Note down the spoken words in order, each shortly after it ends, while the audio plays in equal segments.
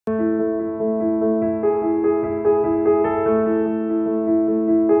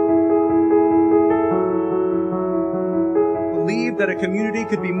community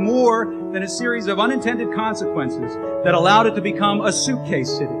could be more than a series of unintended consequences that allowed it to become a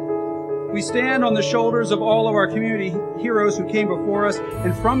suitcase city. We stand on the shoulders of all of our community heroes who came before us,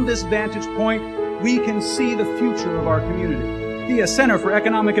 and from this vantage point, we can see the future of our community. Be a center for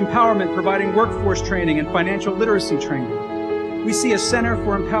economic empowerment, providing workforce training and financial literacy training. We see a center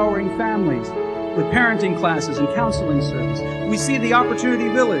for empowering families with parenting classes and counseling service. We see the Opportunity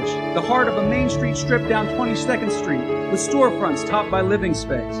Village, the heart of a Main Street strip down 22nd Street, with storefronts topped by living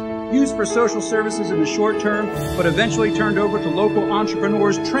space, used for social services in the short term, but eventually turned over to local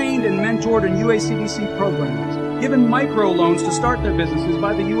entrepreneurs trained and mentored in UACDC programs, given microloans to start their businesses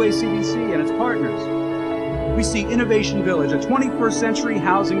by the UACDC and its partners. We see Innovation Village, a 21st century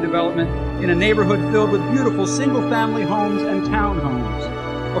housing development in a neighborhood filled with beautiful single-family homes and townhomes,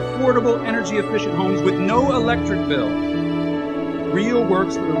 affordable, energy-efficient homes with no electric bills. Real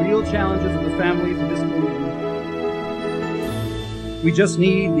works for the real challenges of the families of this community. We just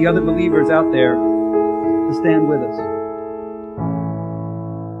need the other believers out there to stand with us.